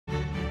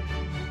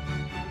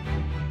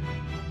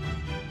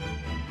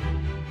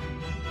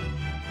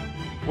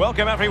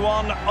Welcome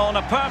everyone on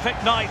a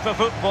perfect night for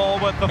football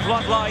with the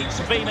floodlights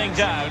beaming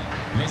down.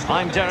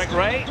 I'm Derek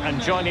Ray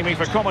and joining me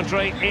for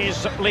commentary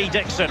is Lee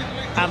Dixon.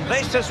 And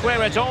this is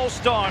where it all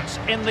starts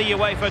in the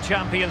UEFA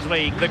Champions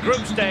League. The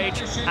group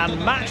stage and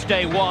match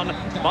day one.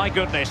 My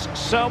goodness,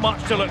 so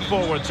much to look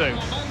forward to.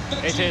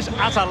 It is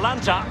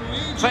Atalanta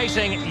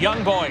facing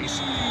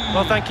YoungBoys.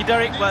 Well, thank you,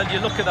 Derek. Well,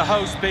 you look at the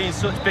hosts being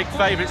such big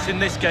favourites in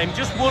this game.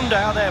 Just wonder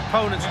how their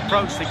opponents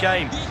approach the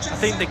game. I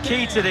think the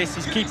key to this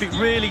is keep it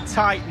really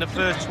tight in the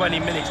first 20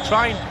 minutes.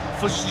 Try and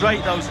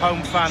frustrate those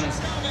home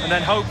fans. And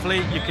then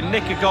hopefully you can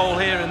nick a goal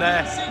here and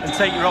there and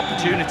take your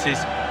opportunities.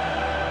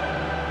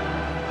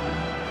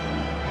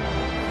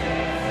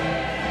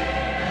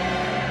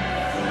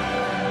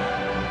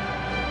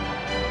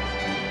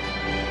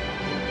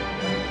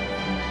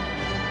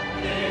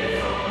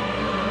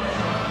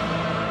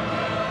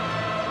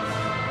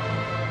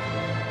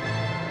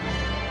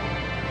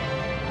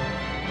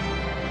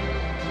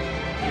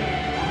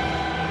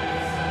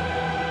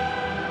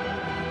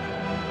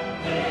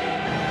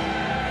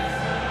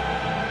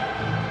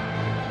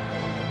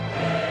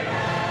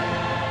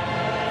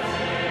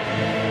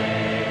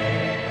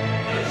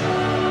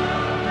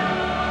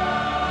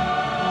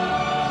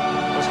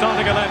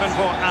 Starting 11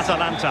 for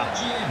Atalanta.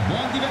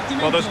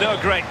 Well, there's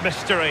no great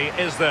mystery,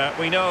 is there?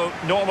 We know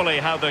normally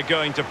how they're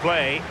going to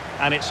play,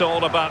 and it's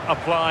all about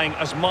applying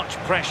as much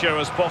pressure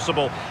as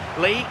possible.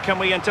 Lee, can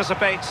we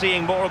anticipate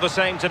seeing more of the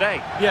same today?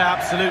 Yeah,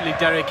 absolutely,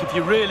 Derek. If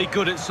you're really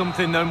good at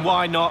something, then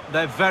why not?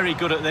 They're very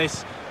good at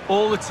this.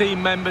 All the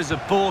team members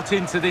have bought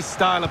into this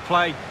style of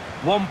play.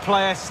 One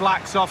player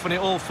slacks off and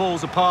it all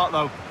falls apart,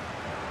 though.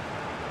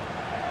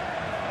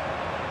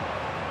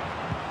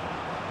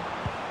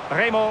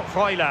 Remo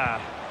Freuler.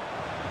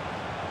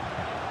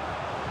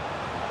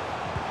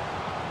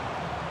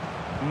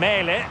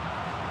 Mele.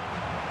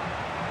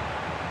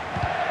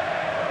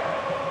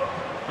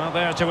 Well,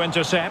 there to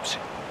intercept.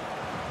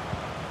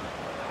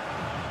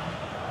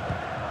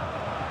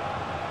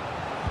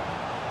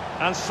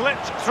 And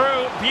slipped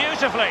through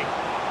beautifully.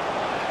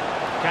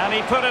 Can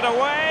he put it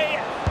away?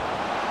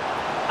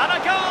 And a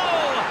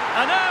goal!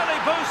 An early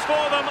boost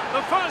for them.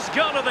 The first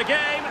goal of the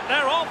game.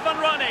 They're off and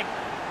running.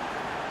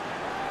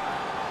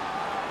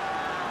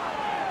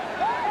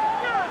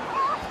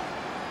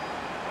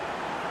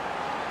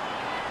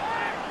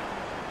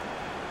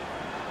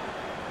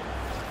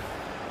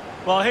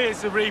 Well,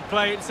 here's the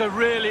replay. It's a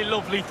really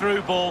lovely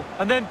through ball.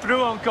 And then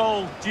through on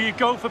goal. Do you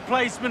go for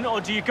placement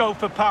or do you go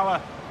for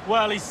power?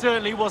 Well, he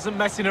certainly wasn't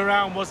messing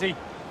around, was he?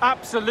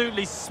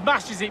 Absolutely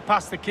smashes it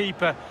past the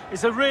keeper.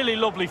 It's a really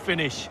lovely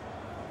finish.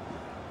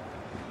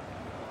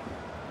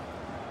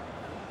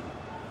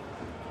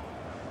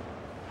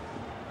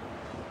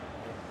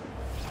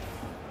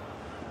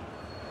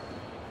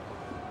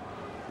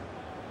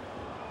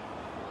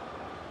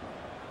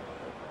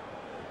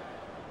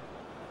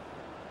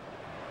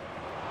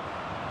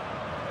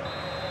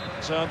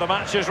 So the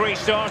match has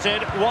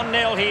restarted,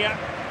 1-0 here.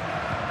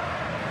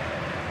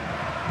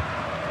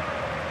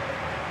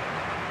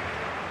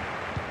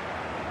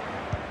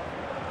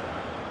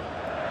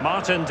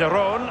 Martin de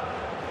Roon.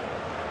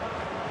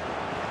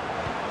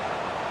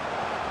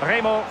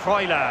 Remo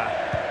Freuler.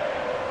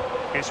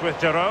 It's with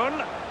de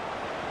Roon.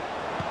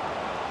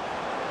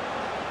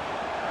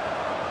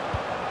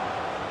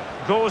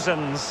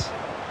 Gozens.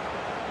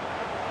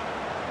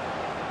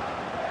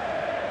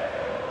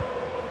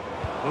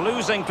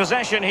 Losing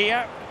possession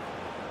here.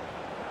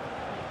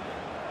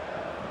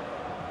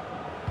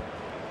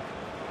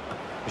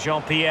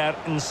 Jean-Pierre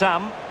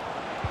Nsam.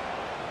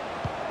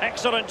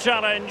 Excellent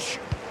challenge.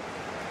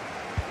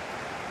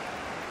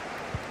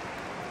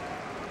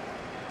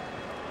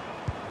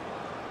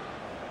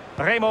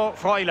 Remo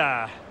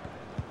Freuler.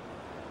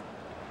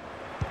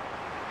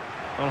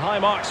 Well, high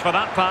marks for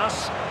that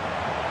pass.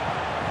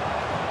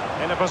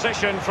 In a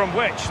position from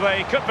which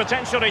they could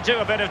potentially do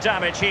a bit of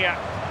damage here.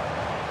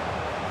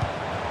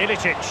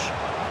 Ilicic.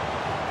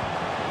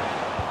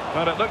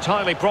 Well, it looked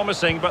highly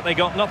promising, but they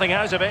got nothing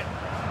out of it.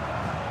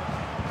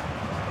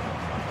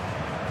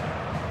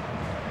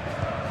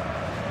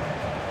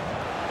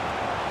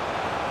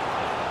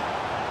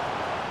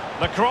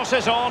 The cross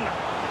is on.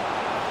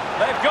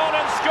 They've gone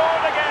and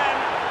scored again.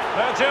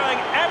 They're doing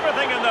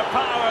everything in their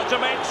power to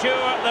make sure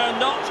they're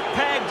not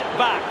pegged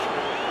back.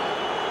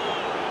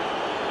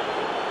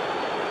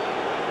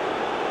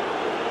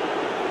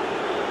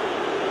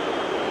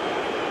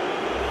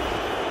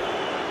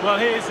 Well,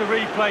 here's the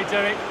replay,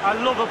 Derek. I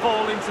love a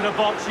ball into the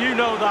box, you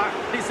know that.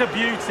 It's a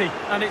beauty,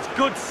 and it's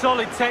good,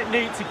 solid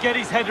technique to get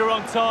his header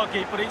on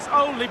target, but it's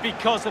only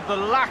because of the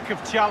lack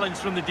of challenge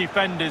from the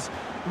defenders.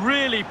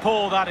 Really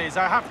poor, that is,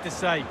 I have to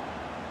say.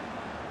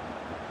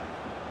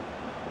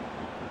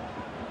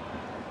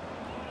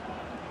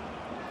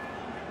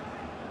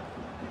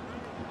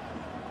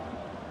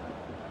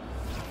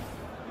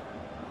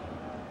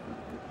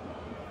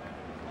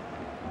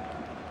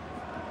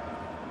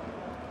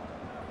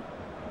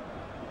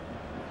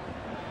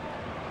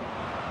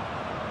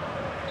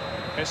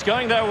 It's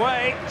going their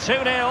way,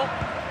 2-0.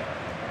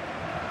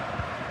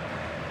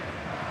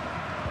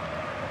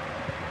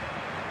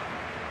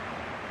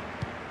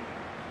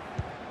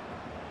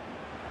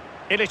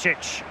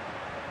 Ilicic.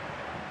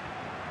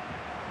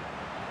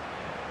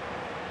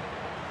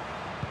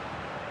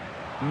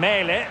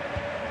 Mele.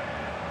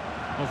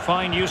 Will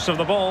find use of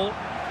the ball.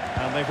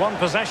 And they've won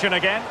possession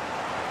again.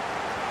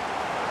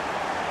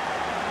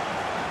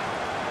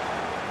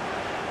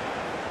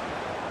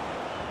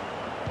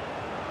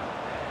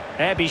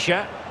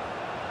 Ebisha.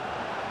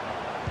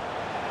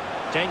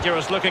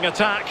 Dangerous looking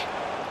attack.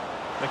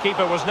 The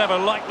keeper was never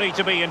likely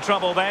to be in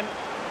trouble then.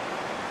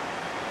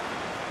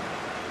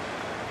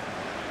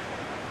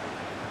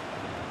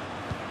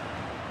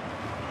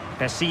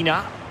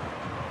 Pessina.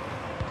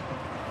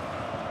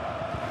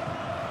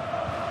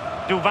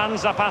 Duvan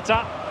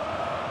Zapata.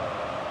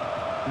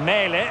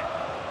 Mele.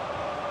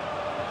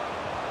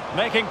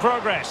 Making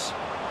progress.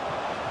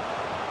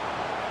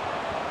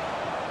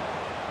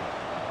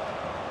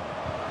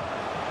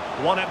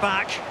 Won it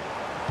back.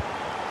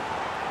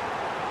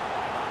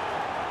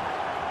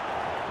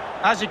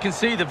 As you can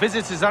see, the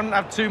visitors haven't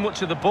had too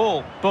much of the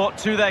ball, but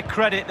to their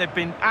credit, they've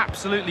been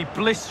absolutely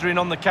blistering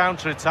on the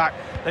counter-attack.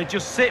 They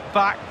just sit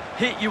back,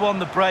 hit you on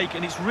the break,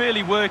 and it's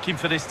really working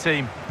for this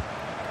team.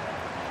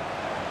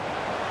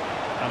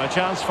 And a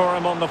chance for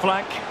him on the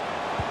flank.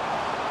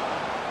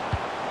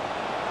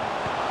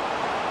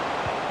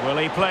 Will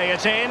he play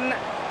it in?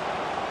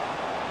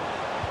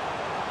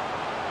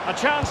 A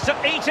chance to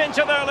eat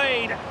into their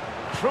lead.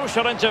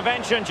 Crucial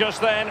intervention just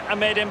then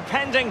amid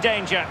impending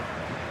danger.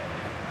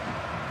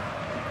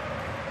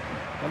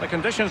 Well, the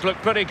conditions look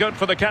pretty good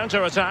for the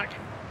counter-attack.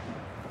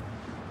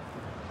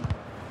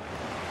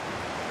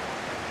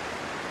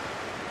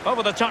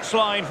 Over the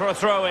touchline for a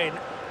throw-in.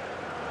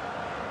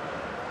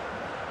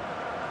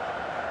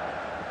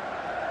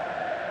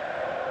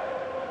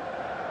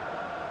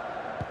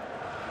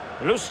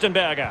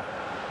 Lustenberger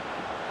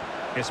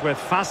is with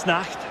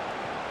Fasnacht.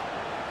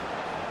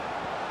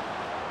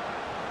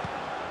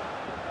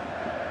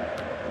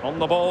 On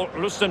the ball,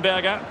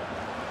 Lustenberger.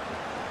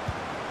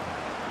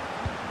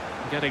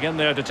 Getting in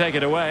there to take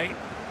it away.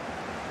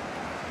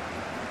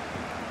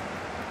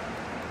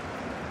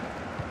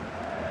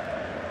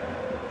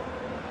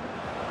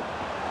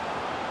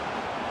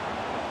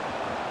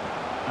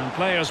 And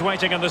players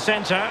waiting in the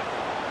centre.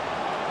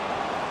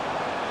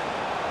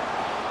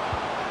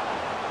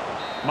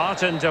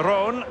 Martin de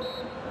Roon.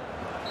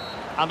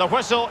 And the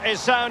whistle is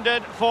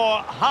sounded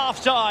for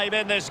half-time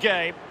in this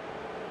game.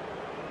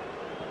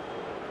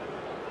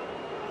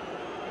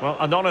 Well,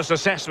 an honest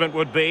assessment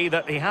would be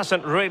that he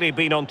hasn't really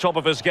been on top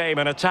of his game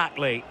in attack,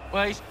 Lee.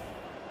 Well,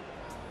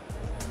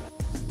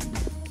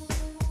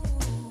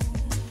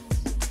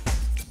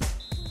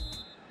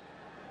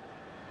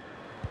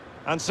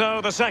 And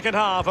so the second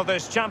half of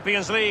this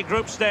Champions League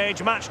group stage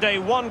matchday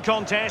 1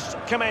 contest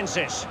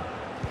commences.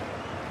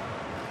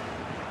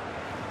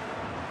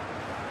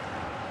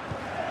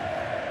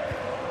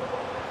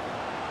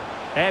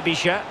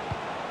 Ebisha.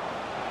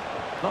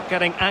 Not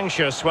getting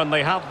anxious when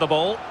they have the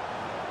ball.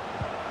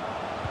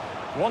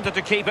 Wanted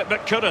to keep it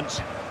but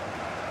couldn't.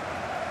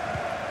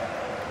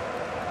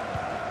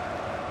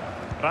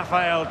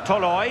 Rafael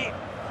Toloi.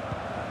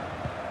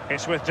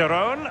 It's with de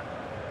Roon.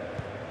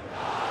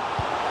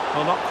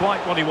 Well, not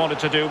quite what he wanted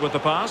to do with the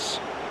pass.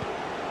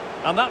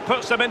 And that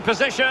puts them in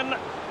position.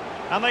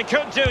 And they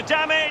could do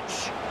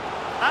damage.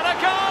 And a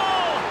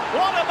goal!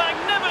 What a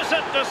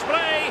magnificent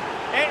display!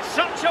 It's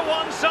such a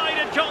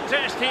one-sided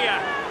contest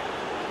here.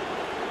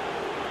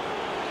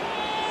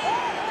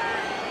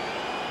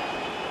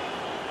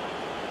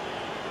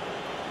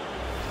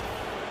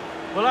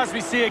 Well, as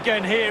we see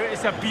again here,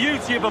 it's a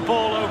beauty of a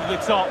ball over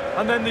the top.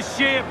 And then the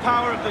sheer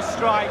power of the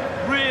strike,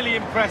 really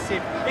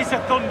impressive. It's a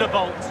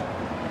thunderbolt.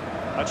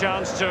 A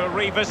chance to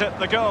revisit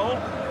the goal.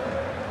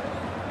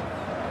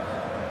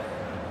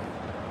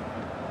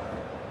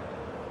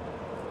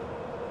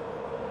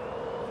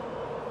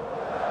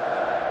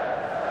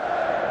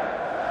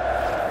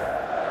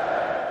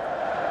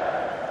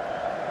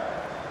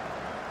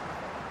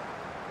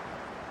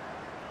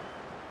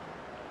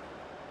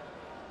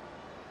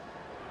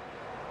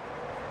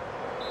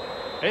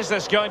 Is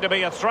this going to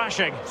be a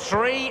thrashing?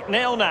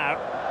 3-0 now.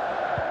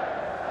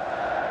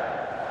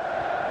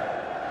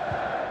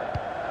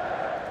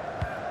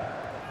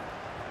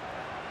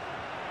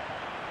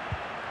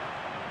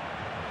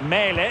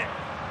 Mele.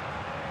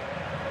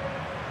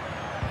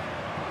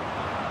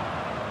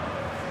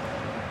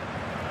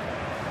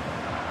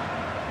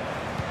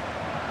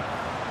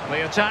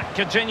 The attack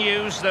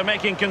continues. They're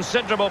making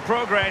considerable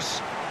progress.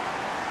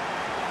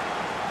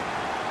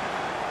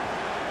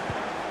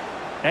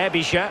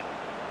 Ebisha.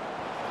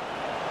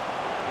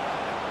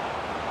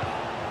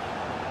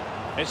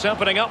 It's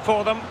opening up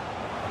for them.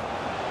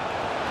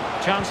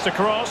 Chance to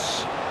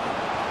cross.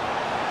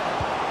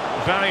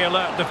 Very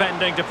alert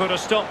defending to put a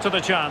stop to the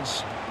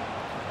chance.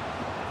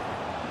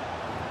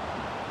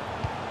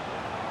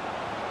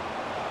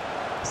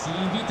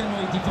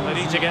 They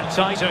need to get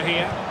tighter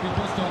here.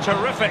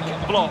 Terrific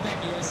block.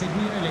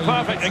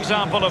 Perfect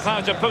example of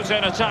how to put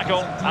in a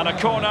tackle, and a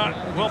corner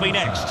will be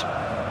next.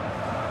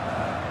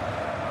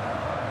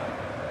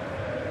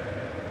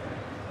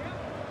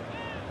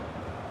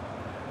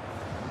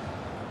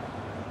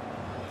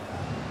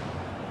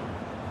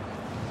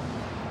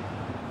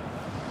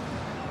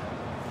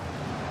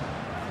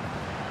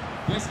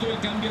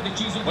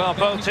 Well,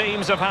 both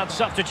teams have had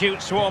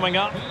substitutes warming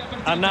up,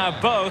 and now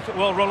both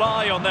will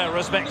rely on their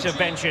respective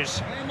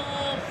benches.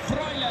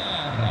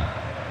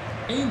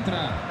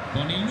 Entra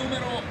con il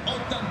numero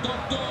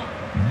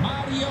 88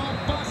 Mario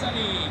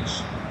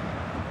Pasalic.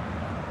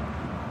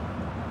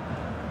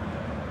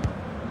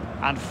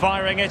 And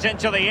firing it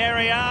into the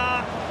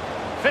area.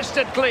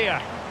 Fisted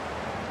clear.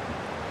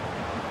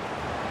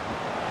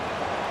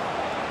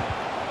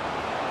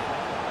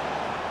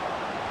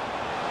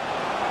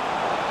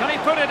 Can he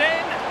put it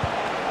in?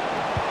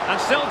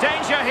 And still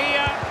danger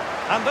here.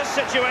 And this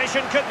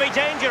situation could be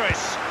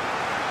dangerous.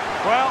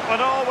 Well, when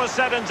all was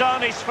said and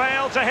done, he's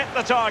failed to hit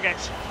the target.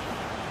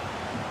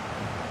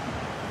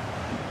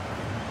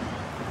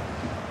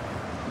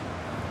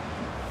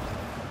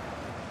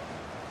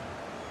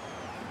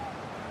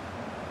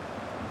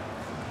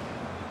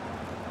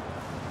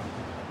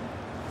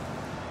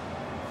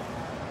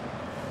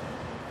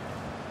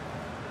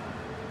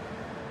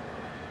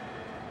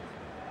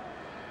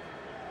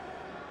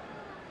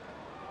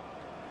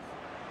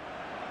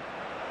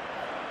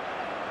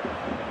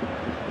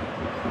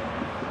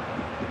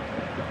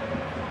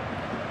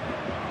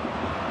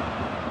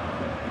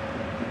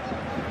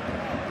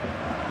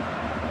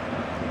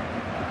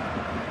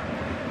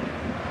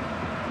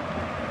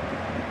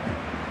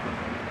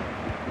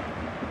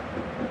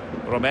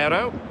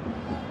 Romero,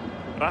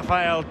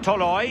 Rafael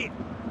Toloi,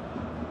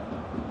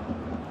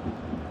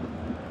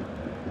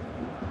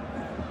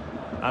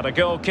 and a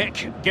goal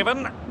kick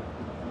given.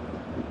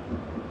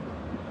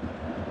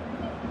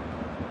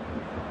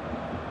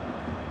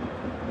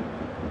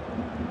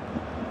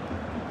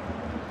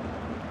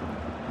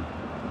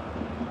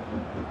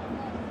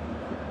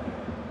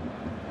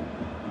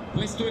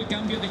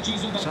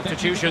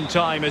 Substitution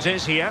time it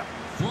is here.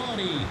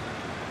 Fuori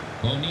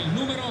con il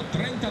numero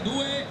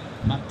 32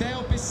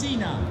 Matteo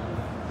Pessina.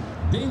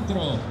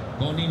 Dentro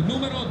con il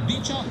numero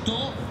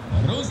 18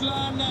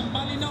 Ruslan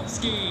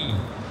Malinovski.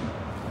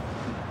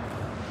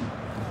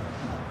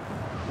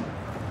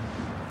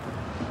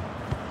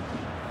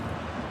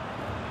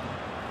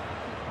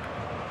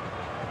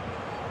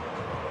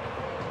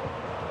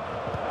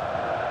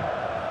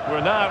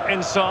 We're now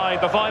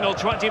inside the final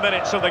 20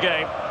 minutes of the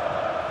game.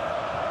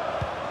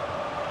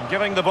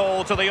 Giving the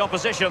ball to the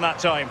opposition that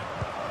time.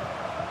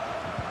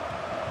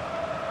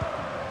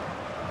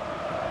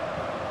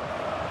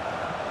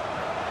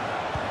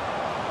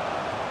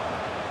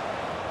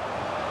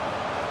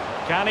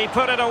 Can he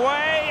put it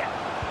away?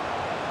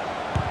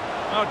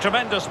 Oh,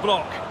 tremendous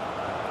block.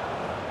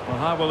 Well,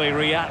 how will he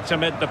react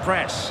amid the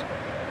press?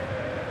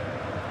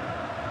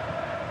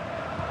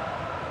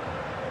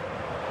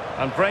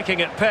 And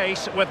breaking at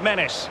pace with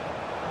menace.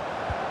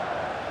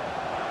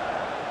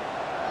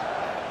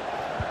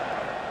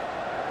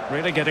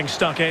 Really getting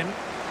stuck in.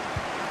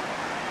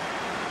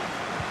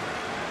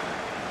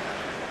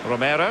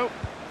 Romero.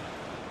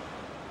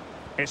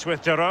 It's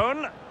with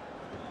Daron.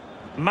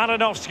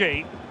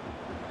 Malinovski.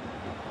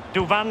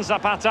 Duvan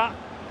Zapata.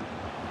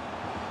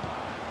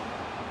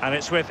 And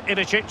it's with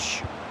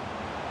Ilicic.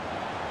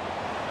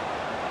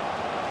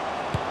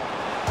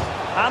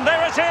 And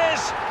there it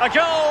is, a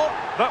goal.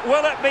 But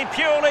will it be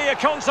purely a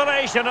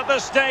consolation at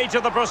this stage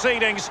of the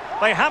proceedings?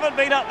 They haven't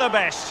been at their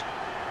best.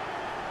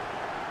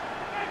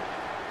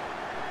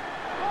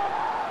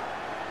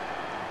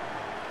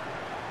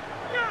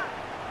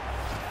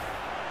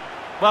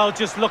 Well,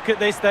 just look at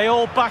this. They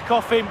all back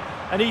off him,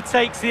 and he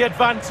takes the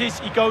advantage.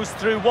 He goes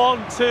through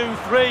 1, 2,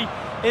 3.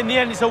 In the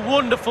end, it's a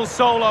wonderful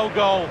solo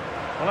goal.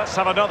 Well, let's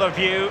have another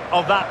view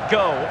of that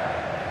goal.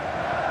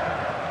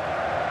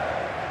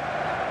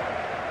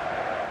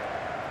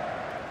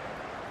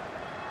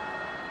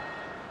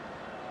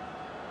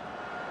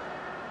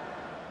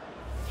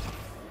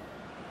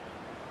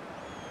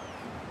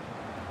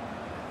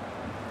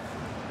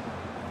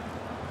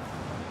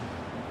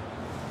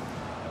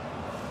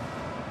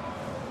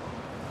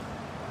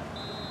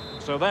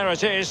 So there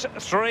it is,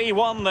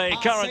 3-1 the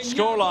current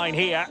scoreline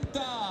here.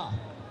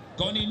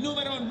 Con il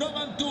numero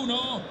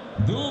 91,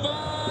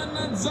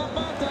 Duvan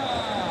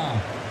Zapata.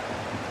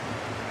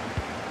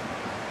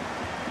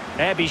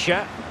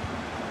 Ebischer.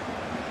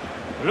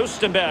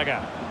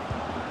 Lustenberger.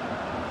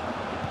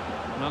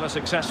 Another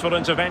successful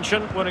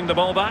intervention, winning the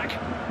ball back.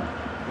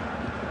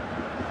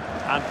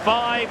 And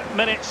 5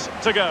 minutes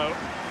to go.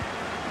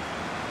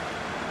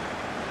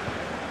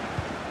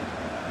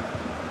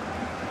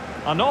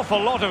 An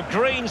awful lot of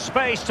green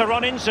space to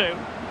run into.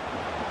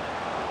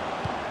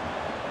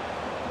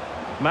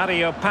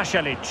 Mario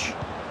Pasalic.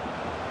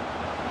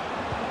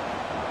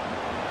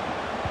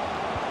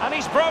 And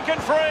he's broken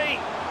free.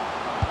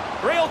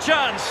 Real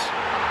chance.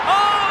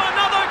 Oh,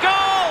 another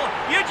goal!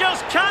 You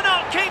just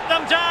cannot keep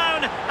them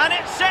down, and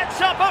it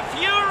sets up a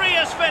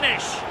furious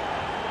finish.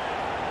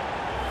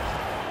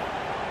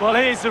 Well,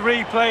 here's the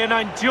replay, and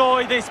I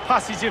enjoy this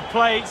passage of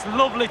play. It's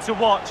lovely to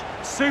watch.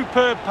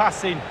 Superb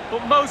passing,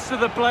 but most of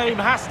the blame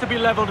has to be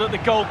levelled at the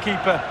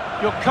goalkeeper.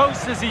 You're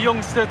coached as a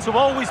youngster to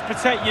always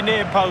protect your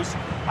near post,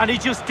 and he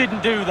just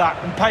didn't do that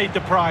and paid the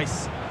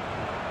price.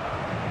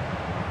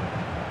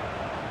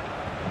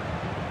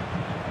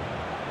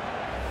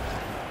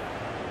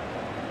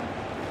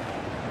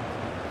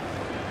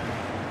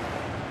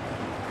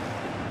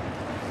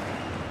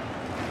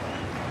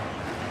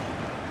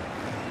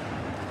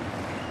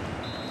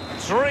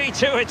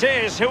 3-2 it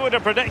is. Who would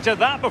have predicted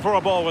that before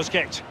a ball was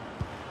kicked?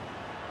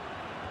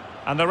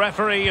 And the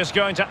referee is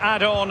going to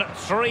add on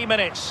 3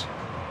 minutes.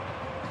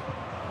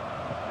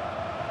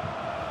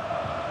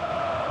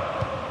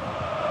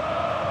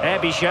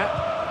 Ebisha.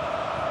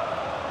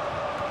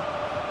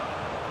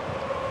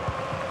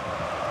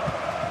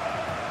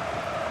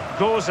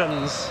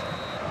 Gozens.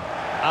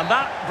 And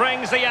that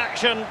brings the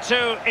action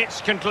to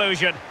its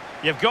conclusion.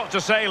 You've got to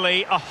say,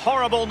 Lee, a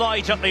horrible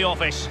night at the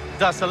office.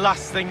 That's the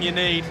last thing you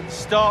need.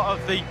 Start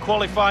of the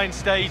qualifying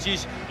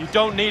stages. You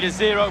don't need a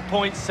 0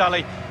 point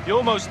tally. You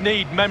almost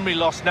need memory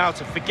loss now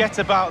to forget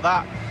about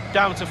that.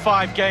 Down to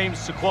 5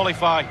 games to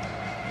qualify.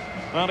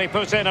 Well, he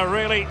put in a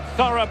really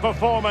thorough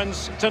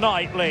performance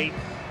tonight, Lee.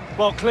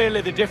 Well,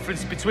 clearly the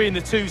difference between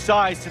the two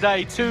sides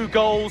today. 2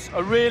 goals,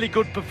 a really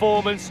good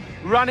performance.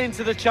 Ran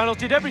into the channel,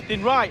 did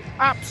everything right.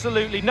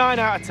 Absolutely, 9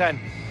 out of 10.